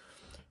it?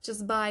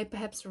 Just by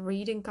perhaps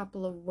reading a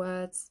couple of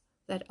words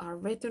that are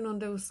written on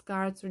those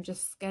cards, or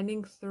just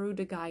scanning through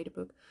the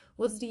guidebook.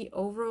 What's the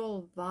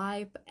overall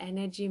vibe,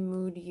 energy,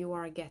 mood you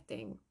are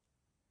getting?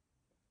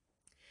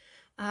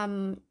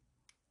 And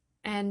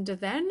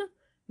then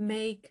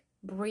make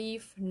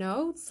brief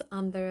notes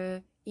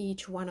under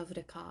each one of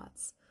the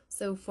cards.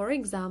 So for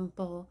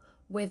example,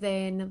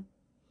 within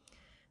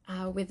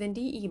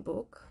the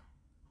ebook,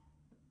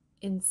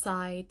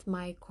 inside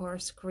my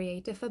course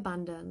Creative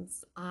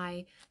Abundance,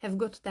 I have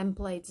got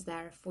templates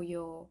there for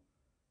your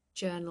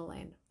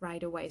journaling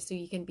right away. So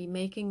you can be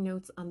making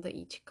notes under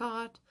each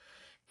card,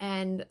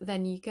 and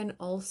then you can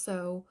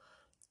also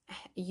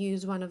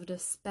use one of the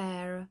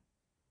spare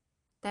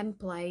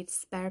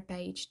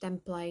page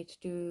template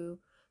to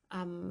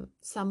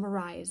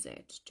summarize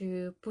it,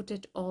 to put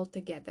it all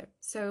together.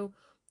 So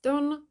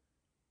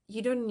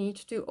you don't need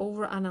to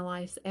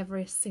overanalyze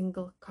every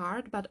single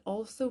card, but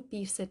also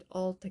piece it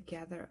all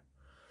together.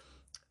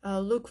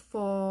 Look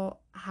for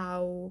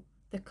how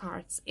the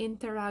cards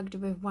interact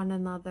with one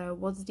another,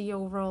 what's the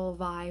overall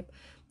vibe,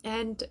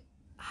 and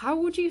how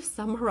would you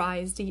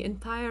summarize the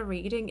entire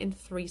reading in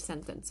 3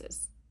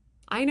 sentences?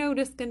 I know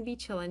this can be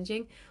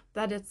challenging,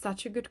 but it's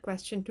such a good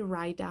question to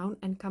write down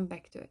and come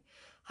back to it.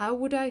 How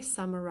would I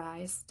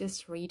summarize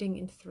this reading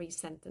in 3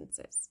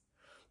 sentences?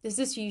 This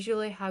is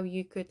usually how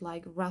you could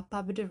wrap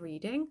up the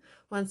reading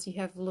once you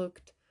have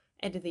looked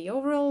at the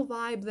overall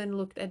vibe, then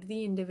looked at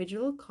the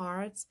individual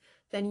cards,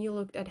 then you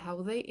looked at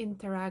how they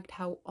interact,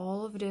 how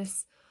all of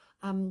this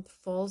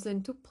falls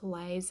into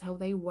place, how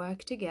they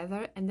work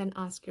together, and then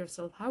ask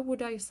yourself, how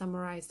would I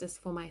summarize this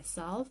for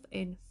myself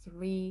in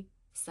 3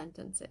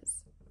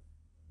 sentences?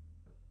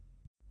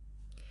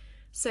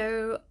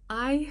 So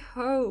I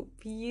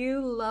hope you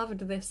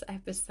loved this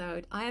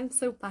episode. I am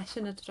so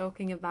passionate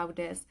talking about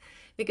this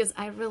because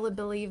I really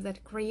believe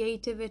that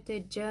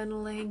creativity,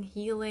 journaling,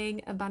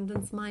 healing,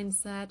 abundance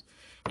mindset,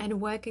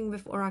 and working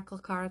with oracle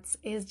cards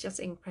is just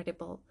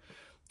incredible.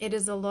 It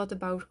is a lot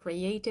about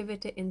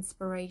creativity,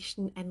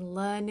 inspiration, and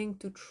learning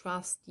to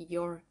trust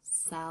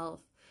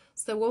yourself.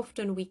 So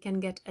often we can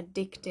get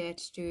addicted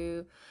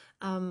to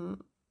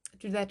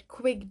that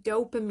quick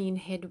dopamine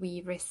hit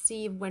we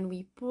receive when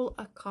we pull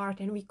a card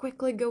and we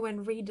quickly go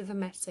and read the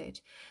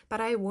message. But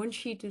I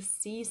want you to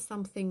see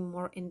something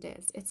more in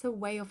this. It's a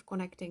way of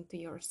connecting to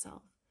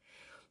yourself.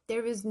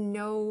 There is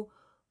no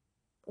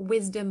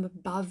wisdom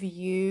above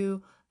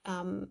you.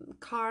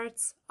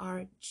 Cards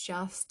are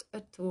just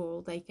a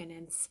tool. They can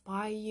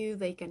inspire you,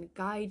 they can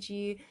guide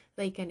you,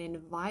 they can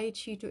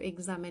invite you to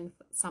examine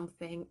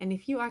something. And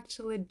if you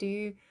actually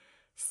do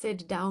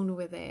sit down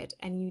with it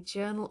and you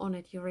journal on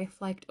it, you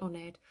reflect on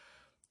it,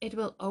 it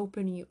will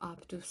open you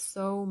up to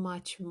so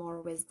much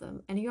more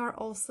wisdom. And you are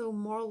also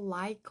more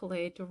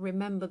likely to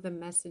remember the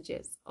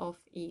messages of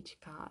each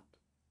card.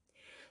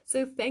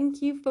 So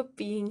thank you for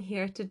being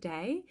here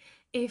today.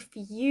 If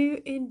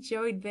you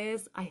enjoyed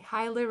this, I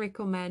highly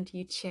recommend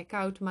you check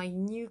out my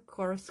new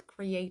course,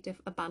 Creative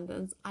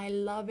Abundance. I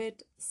love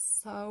it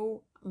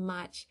so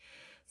much.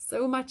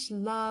 So much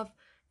love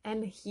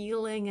and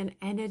healing and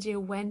energy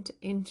went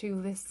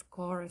into this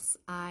course.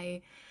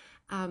 I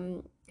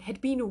had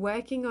been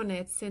working on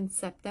it since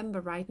September.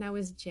 Right now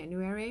is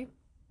January,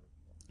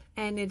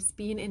 and it's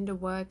been in the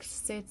works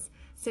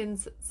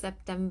since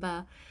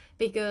September,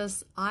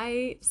 because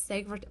I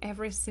savored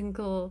every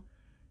single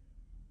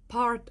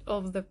part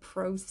of the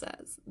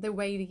process, the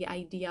way the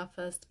idea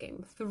first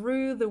came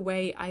through, the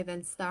way I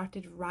then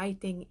started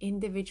writing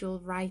individual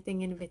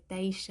writing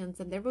invitations,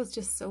 and there was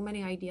just so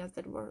many ideas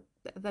that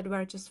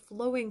were just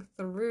flowing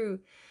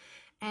through,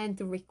 and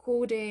the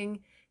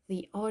recording,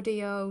 the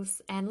audios.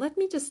 And let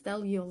me just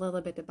tell you a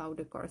little bit about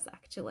the course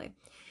actually,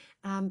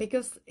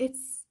 because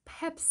it's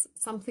perhaps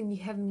something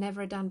you have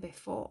never done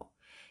before.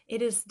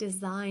 It is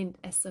designed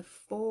as a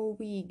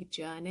 4-week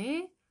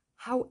journey.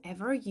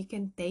 However, you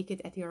can take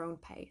it at your own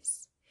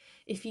pace.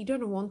 If you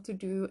don't want to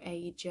do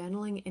a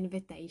journaling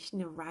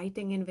invitation, a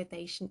writing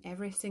invitation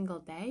every single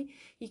day,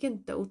 you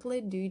can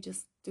totally do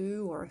just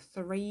 2 or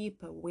 3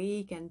 per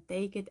week and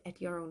take it at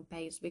your own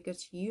pace,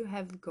 because you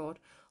have got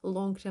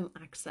long-term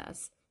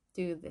access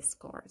to this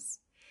course.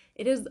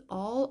 It is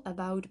all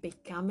about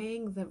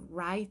becoming the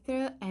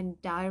writer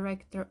and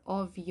director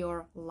of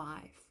your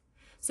life.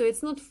 So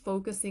it's not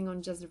focusing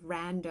on just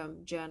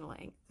random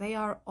journaling. They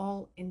are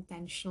all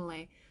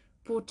intentionally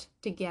put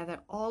together.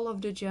 All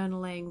of the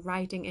journaling,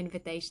 writing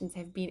invitations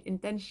have been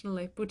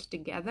intentionally put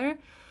together,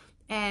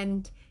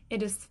 and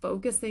it is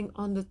focusing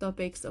on the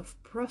topics of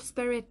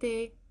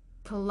prosperity,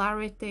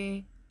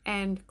 clarity,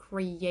 and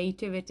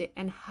creativity,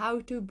 and how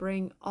to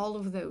bring all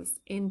of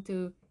those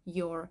into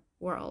your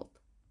world.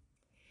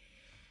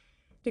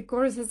 The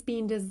course has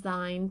been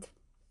designed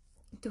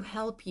to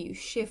help you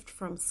shift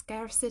from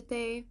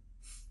scarcity,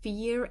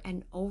 fear,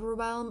 and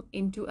overwhelm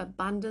into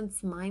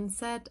abundance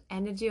mindset,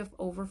 energy of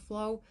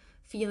overflow,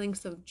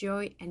 feelings of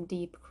joy, and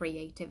deep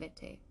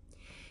creativity.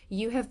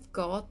 You have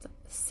got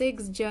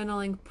 6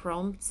 journaling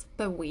prompts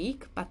per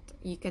week, but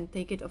you can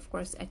take it, of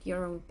course, at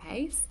your own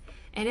pace.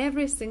 And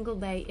every single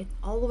day, it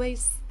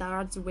always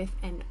starts with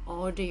an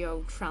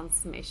audio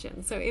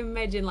transmission. So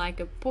imagine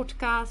like a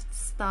podcast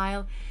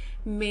style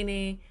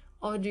mini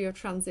audio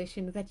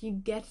transition that you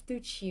get to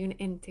tune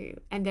into.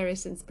 And there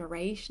is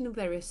inspiration,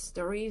 there is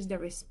stories,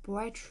 there is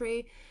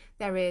poetry,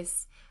 there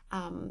is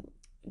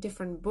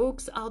different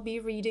books I'll be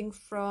reading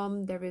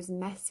from, there is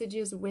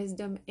messages,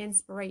 wisdom,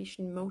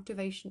 inspiration,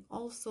 motivation,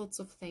 all sorts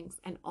of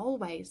things. And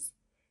always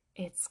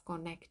it's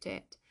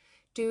connected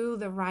to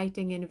the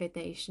writing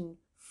invitation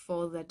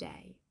for the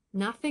day.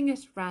 Nothing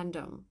is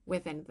random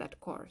within that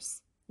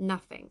course.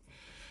 Nothing.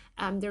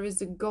 There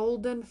is a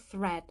golden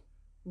thread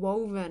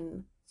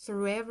woven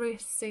through every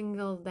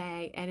single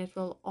day, and it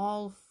will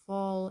all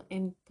fall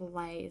in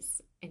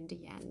place in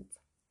the end.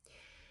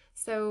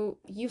 So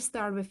you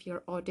start with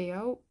your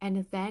audio,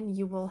 and then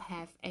you will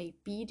have a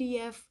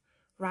PDF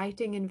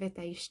writing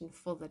invitation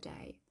for the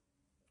day.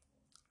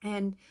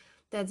 And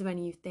that's when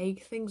you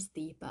take things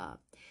deeper.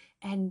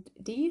 And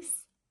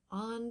these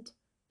aren't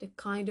the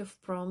kind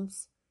of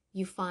prompts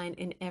you find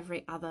in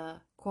every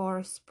other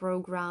course,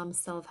 program,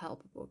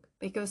 self-help book.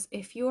 Because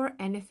if you're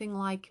anything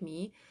like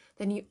me,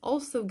 then you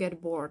also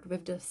get bored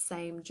with the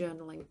same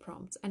journaling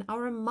prompts, and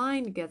our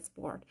mind gets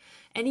bored.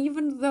 And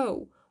even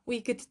though we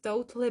could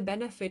totally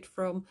benefit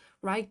from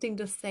writing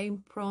the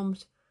same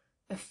prompt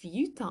a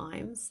few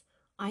times,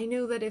 I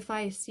know that if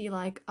I see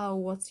like, oh,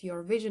 what's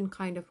your vision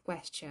kind of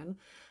question,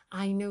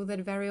 I know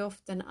that very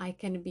often I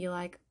can be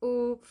like,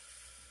 oh,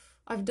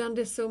 I've done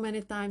this so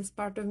many times,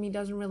 part of me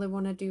doesn't really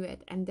want to do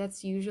it. And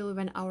that's usually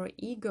when our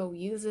ego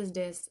uses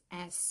this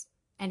as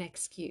an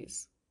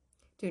excuse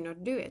to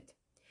not do it.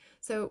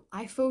 So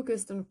I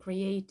focused on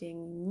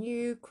creating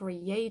new,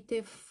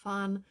 creative,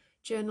 fun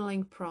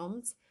journaling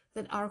prompts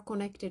that are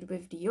connected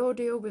with the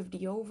audio, with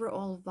the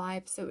overall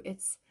vibe. So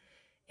it's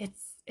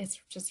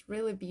just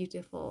really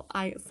beautiful.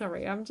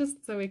 I'm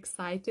just so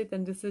excited,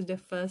 and this is the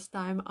first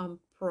time I'm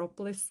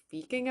properly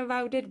speaking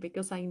about it,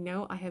 because I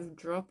know I have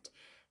dropped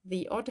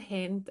the odd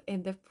hint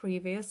in the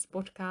previous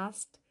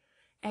podcast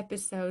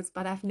episodes,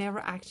 but I've never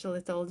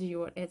actually told you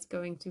what it's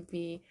going to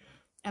be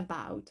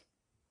about.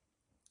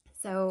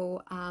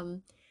 So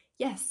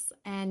yes,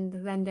 and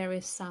then there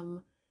is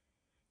some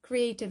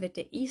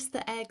creativity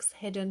Easter eggs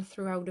hidden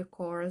throughout the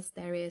course.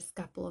 There is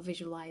a couple of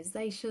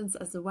visualizations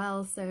as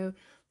well. So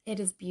it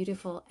is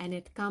beautiful, and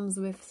it comes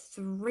with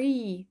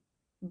 3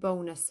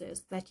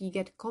 bonuses that you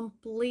get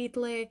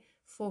completely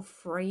for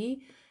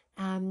free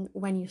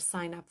when you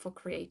sign up for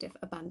Creative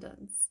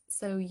Abundance.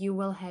 So you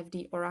will have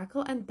the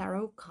Oracle and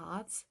Tarot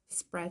Cards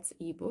Spreads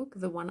ebook,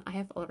 the one I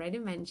have already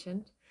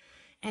mentioned.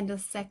 And the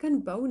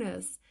second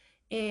bonus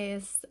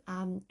is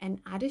an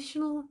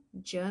additional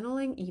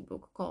journaling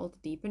ebook called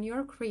Deepen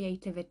Your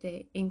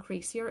Creativity,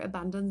 Increase Your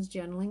Abundance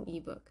Journaling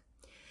ebook.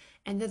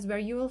 And that's where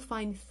you will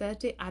find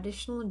 30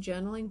 additional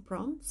journaling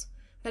prompts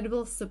that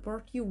will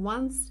support you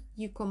once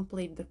you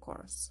complete the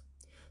course,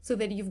 so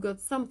that you've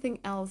got something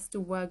else to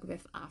work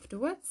with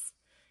afterwards.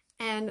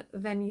 And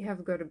then you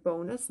have got a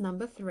bonus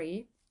number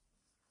 3.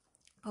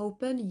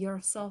 Open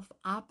yourself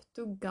up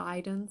to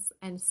guidance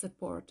and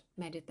support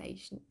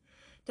meditation.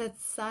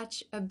 That's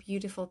such a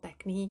beautiful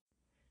technique,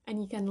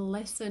 and you can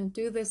listen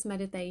to this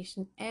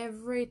meditation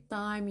every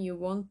time you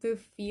want to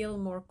feel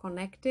more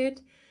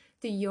connected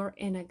to your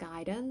inner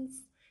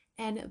guidance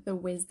and the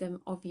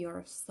wisdom of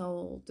your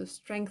soul, to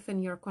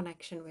strengthen your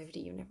connection with the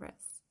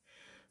universe.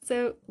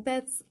 So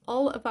that's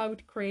all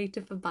about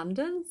Creative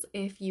Abundance.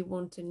 If you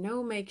want to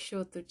know, make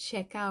sure to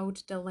check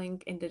out the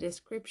link in the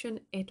description.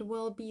 It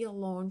will be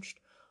launched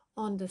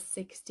on the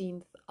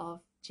 16th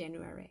of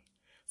January.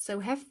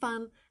 So have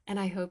fun, and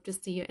I hope to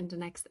see you in the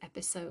next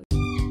episode.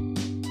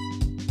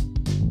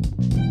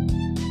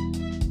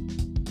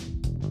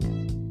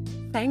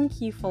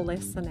 Thank you for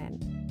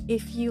listening.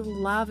 If you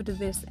loved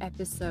this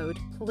episode,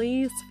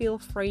 please feel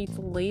free to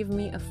leave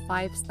me a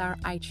 5-star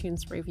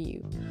iTunes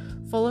review.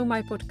 Follow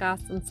my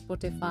podcast on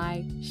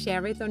Spotify,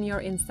 share it on your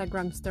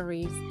Instagram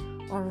stories,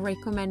 or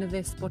recommend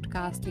this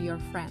podcast to your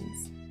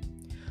friends.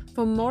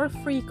 For more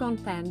free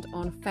content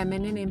on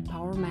feminine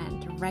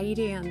empowerment,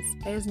 radiance,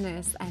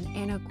 business, and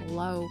inner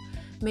glow,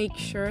 make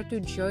sure to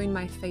join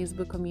my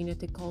Facebook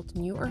community called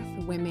New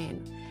Earth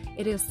Women.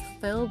 It is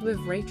filled with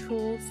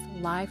rituals,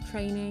 live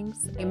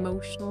trainings,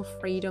 emotional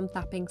freedom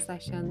tapping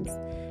sessions,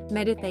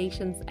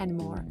 meditations, and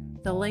more.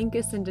 The link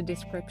is in the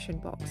description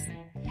box.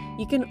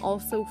 You can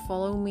also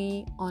follow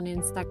me on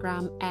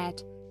Instagram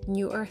at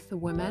New Earth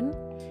Women.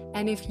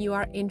 And if you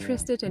are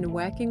interested in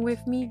working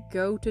with me,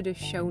 go to the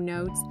show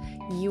notes.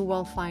 You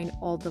will find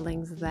all the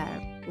links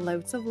there.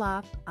 Loads of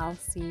love. I'll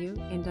see you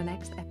in the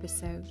next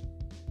episode.